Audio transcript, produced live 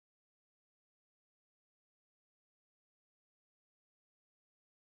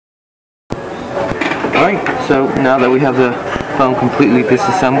Alright, so now that we have the phone completely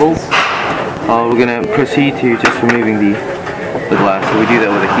disassembled, we're going to proceed to just removing the glass. So we do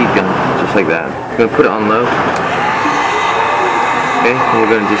that with a heat gun, just like that. We're going to put it on low. Okay, and we're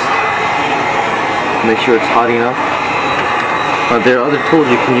going to just make sure it's hot enough. There are other tools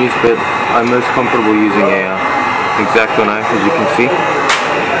you can use, but I'm most comfortable using a X-Acto knife, as you can see.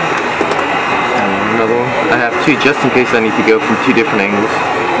 And another one. I have two just in case I need to go from two different angles.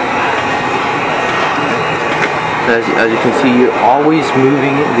 As you can see, you're always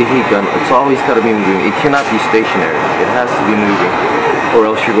moving the heat gun. It's always got to be moving. It cannot be stationary. It has to be moving, or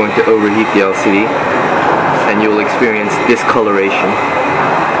else you're going to overheat the LCD, and you'll experience discoloration.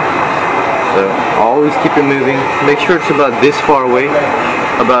 So always keep it moving. Make sure it's about this far away,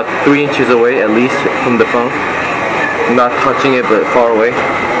 about 3 inches away at least from the phone. Not touching it, but far away.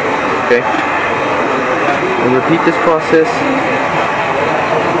 Okay. And repeat this process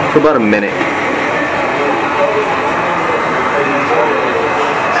for about a minute.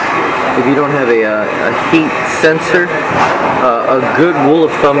 If you don't have a heat sensor, a good rule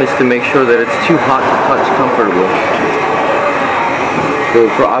of thumb is to make sure that it's too hot to touch comfortably. So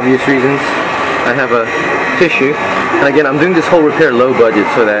for obvious reasons, I have a tissue. And again, I'm doing this whole repair low budget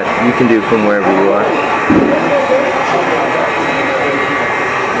so that you can do it from wherever you are.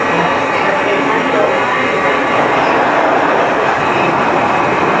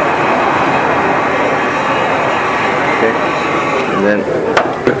 Okay. And then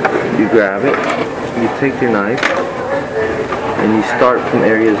you grab it, you take your knife, and you start from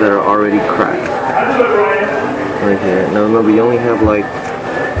areas that are already cracked. Right here. Now remember, you only have like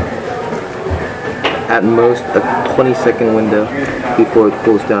at most a 20-second window before it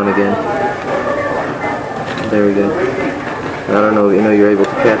cools down again. There we go. I don't know if you're able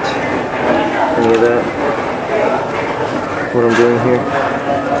to catch any of that. What I'm doing here.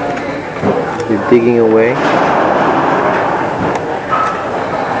 You're digging away.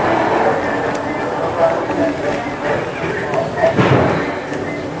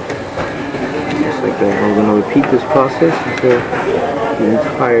 I'm going to repeat this process until the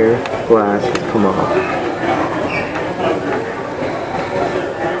entire glass has come off.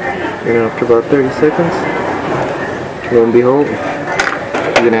 And after about 30 seconds, lo and behold,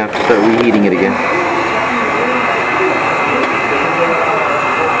 you're going to have to start reheating it again.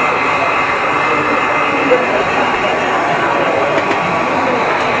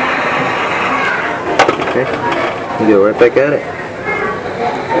 Okay, you go right back at it.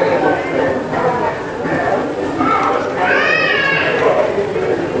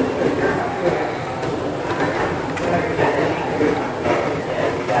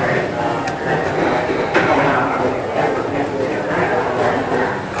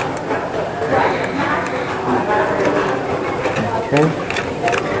 Okay.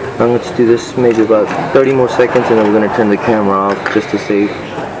 I'm going to do this maybe about 30 more seconds, and then we're going to turn the camera off just to save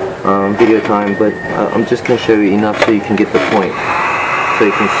video time, but I'm just going to show you enough so you can get the point, so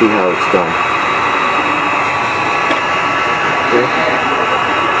you can see how it's done. Okay.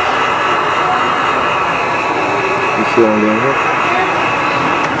 You see what I'm doing here?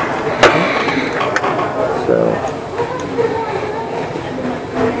 So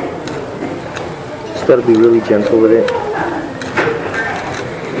just got to be really gentle with it.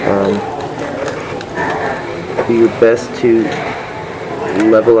 Do your best to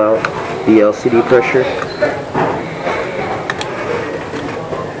level out the LCD pressure.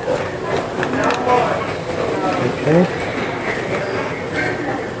 Okay.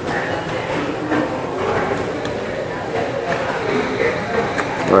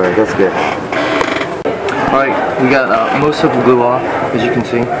 Alright, that's good. Alright, we got most of the glue off, as you can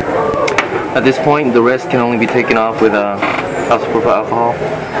see. At this point, the rest can only be taken off with isopropyl alcohol.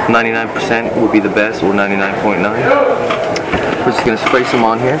 99% would be the best, or 99.9. We're just going to spray some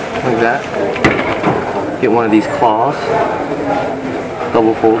on here, like that. Get one of these cloths,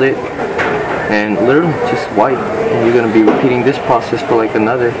 double fold it, and literally just wipe. And you're going to be repeating this process for like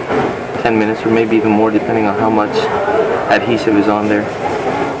another 10 minutes, or maybe even more, depending on how much adhesive is on there.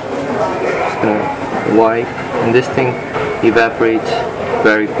 Just going to wipe, and this thing evaporates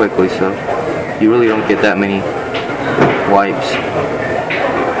very quickly, so you really don't get that many wipes.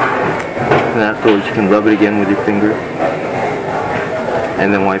 And afterwards you can rub it again with your finger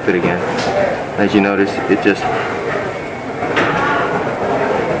and then wipe it again. As you notice, it just,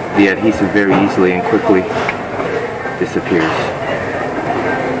 the adhesive very easily and quickly disappears.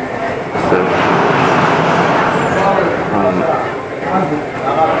 So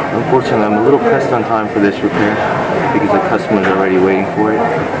unfortunately, I'm a little pressed on time for this repair because the customer's already waiting for it.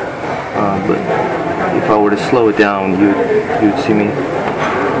 But if I were to slow it down, you'd see me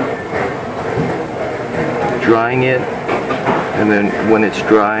drying it, and then when it's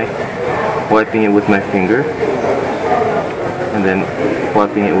dry, wiping it with my finger, and then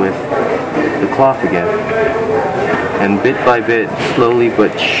wiping it with the cloth again. And bit by bit, slowly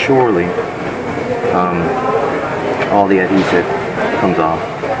but surely, all the adhesive comes off.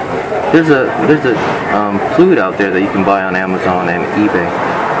 There's a fluid out there that you can buy on Amazon and eBay.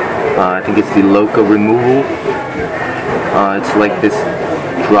 I think it's the Loka removal. It's like this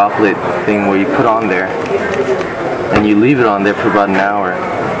droplet thing where you put on there and you leave it on there for about an hour,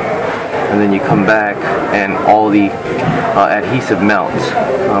 and then you come back and all the adhesive melts.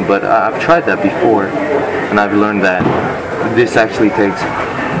 But I've tried that before, and I've learned that this actually takes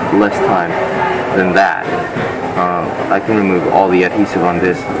less time than that. I can remove all the adhesive on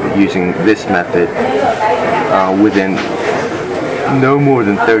this using this method within no more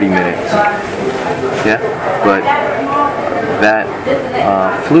than 30 minutes. Yeah, but that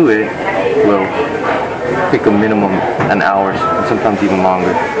fluid will take a minimum an hour, and sometimes even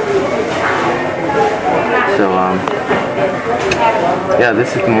longer. So yeah,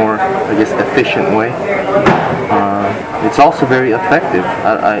 this is the more, I guess, efficient way. It's also very effective.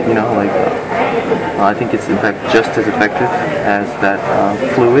 I think it's in fact just as effective as that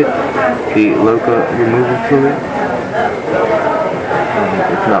fluid, the Loka removal fluid,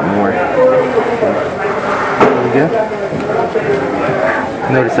 if not more. There we go.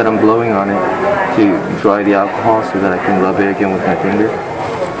 Notice that I'm blowing on it to dry the alcohol so that I can rub it again with my finger,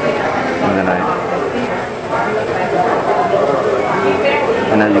 and then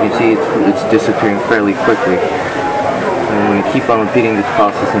and as you can see, it's disappearing fairly quickly. And I'm going to keep on repeating this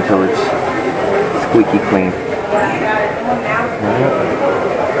process until it's squeaky clean.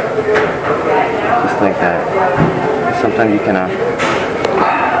 Just like that. Sometimes you can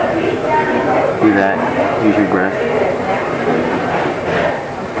do that, use your breath.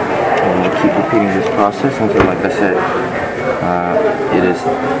 And you keep repeating this process until, like I said, it is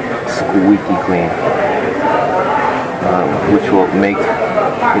squeaky clean. Which will make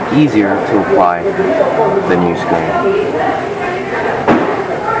it easier to apply the new screen.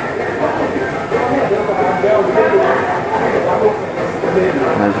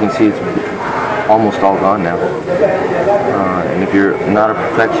 As you can see, it's almost all gone now. And if you're not a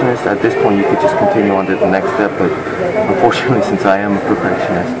perfectionist, at this point you could just continue on to the next step, but unfortunately, since I am a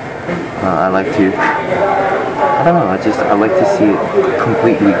perfectionist, I like to, I don't know, I like to see it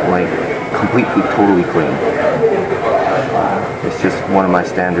completely totally clean. It's just one of my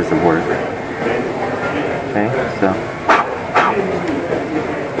standards of work. Okay, so.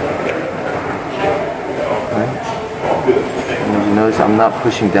 Right. And as you notice, I'm not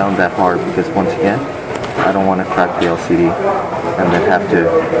pushing down that hard because, once again, I don't want to crack the LCD and then have to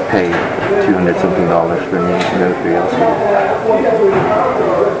pay $200 something for a new Note 3 LCD.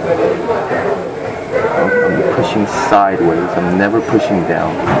 I'm pushing sideways. I'm never pushing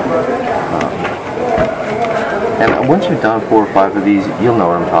down. And once you've done 4 or 5 of these, you'll know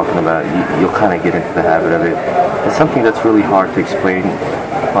what I'm talking about. You'll kind of get into the habit of it. It's something that's really hard to explain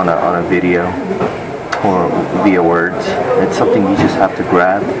on a video or via words. It's something you just have to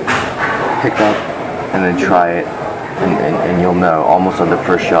grab, pick up, and then try it, and you'll know almost on the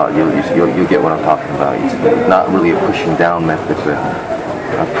first shot. You'll get what I'm talking about. It's not really a pushing down method, but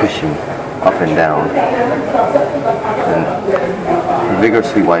a pushing up and down, and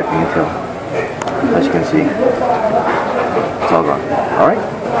vigorously wiping until, as you can see, it's all gone. Alright,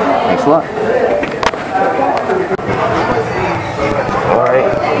 thanks a lot. Alright,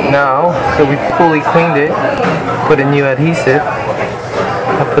 now, so we fully cleaned it, put a new adhesive.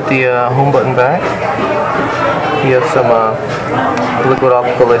 I put the home button back. We have some liquid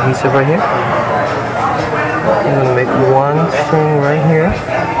optical adhesive right here. I'm going to make one thing right here.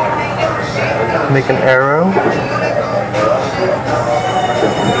 Make an arrow.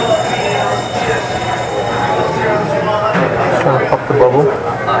 Trying to pop the bubble.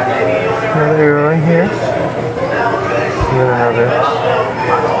 Another arrow right here. And then another.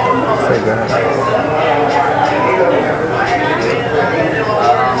 Just like that.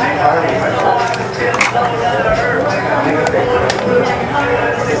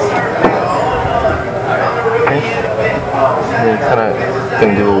 Okay. And you kind of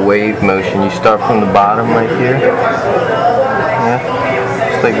can do a wave motion. You start from the bottom right here. Yeah.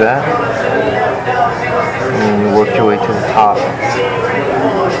 Just like that. And then you work your way to the top.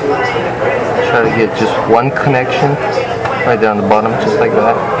 Try to get just one connection right down the bottom, just like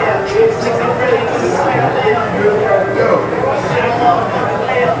that.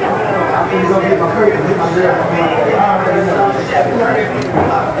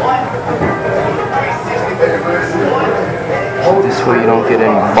 This This way you don't get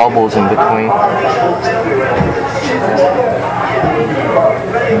any bubbles in between.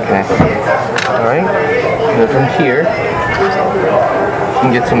 Okay. Alright. And then from here, you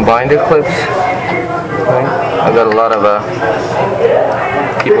can get some binder clips. Right. I've got a lot of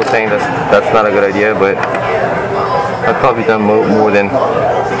people saying that's not a good idea, but I've probably done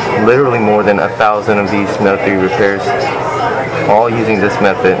literally more than 1,000 of these Mel 3 repairs, all using this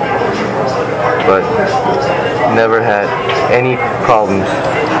method, but never had any problems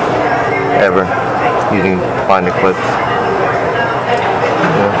ever using binder clips.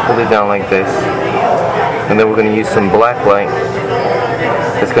 Hold it down like this, and then we're going to use some black light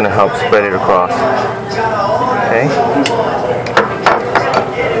that's going to help spread it across. Okay.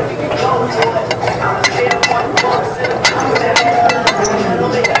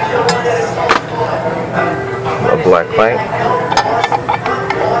 A black light.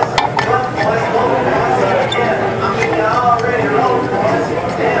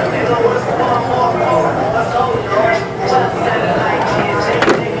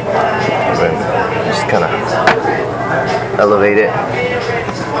 Just kind of elevate it.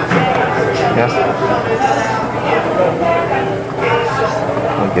 Yeah.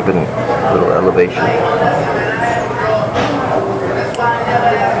 I'll give it a little elevation.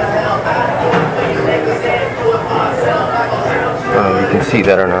 You can see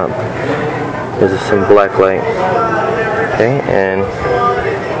that or not. This is some black light. Okay, and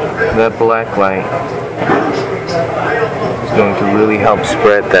that black light is going to really help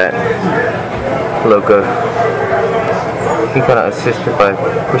spread that logo. You can kind of assist it by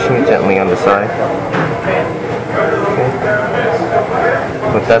pushing it gently on the side. Okay.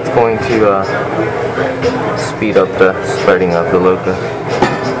 But that's going to speed up the spreading of the logo.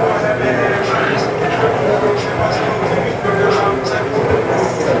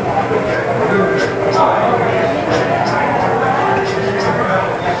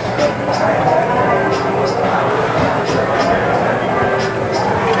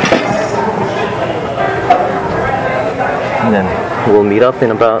 And then we'll meet up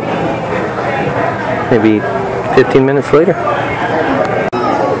in about maybe 15 minutes later.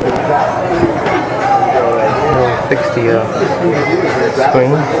 We'll fix the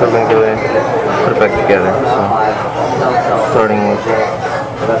screen, so we're going to go ahead and put it back together. So, starting with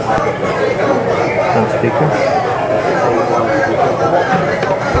front speaker.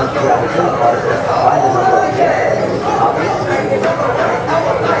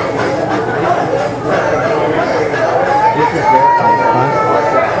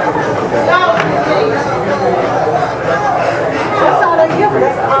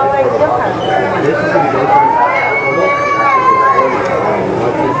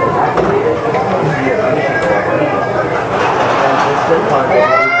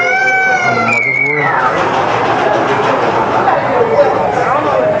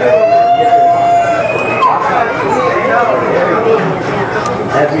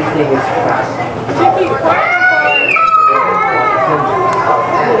 Everything is fast.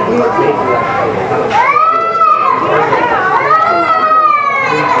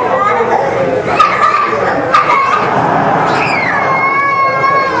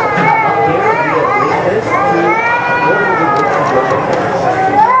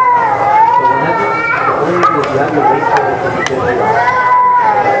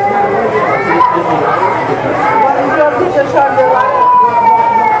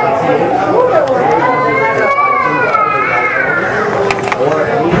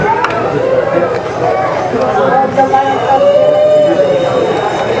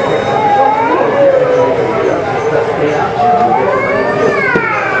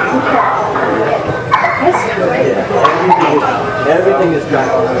 Everything is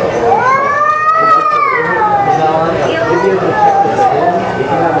tracked.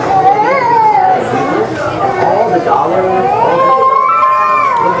 All the dollars,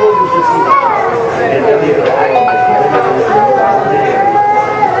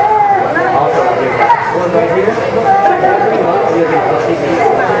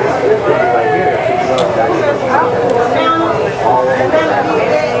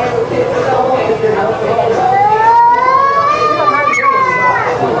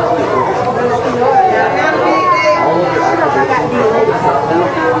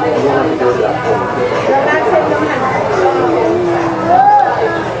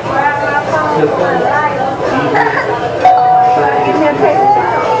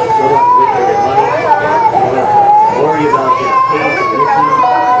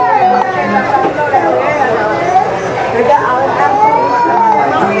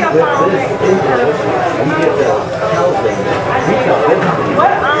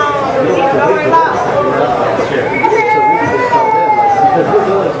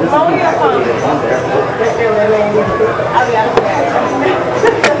 This is on there.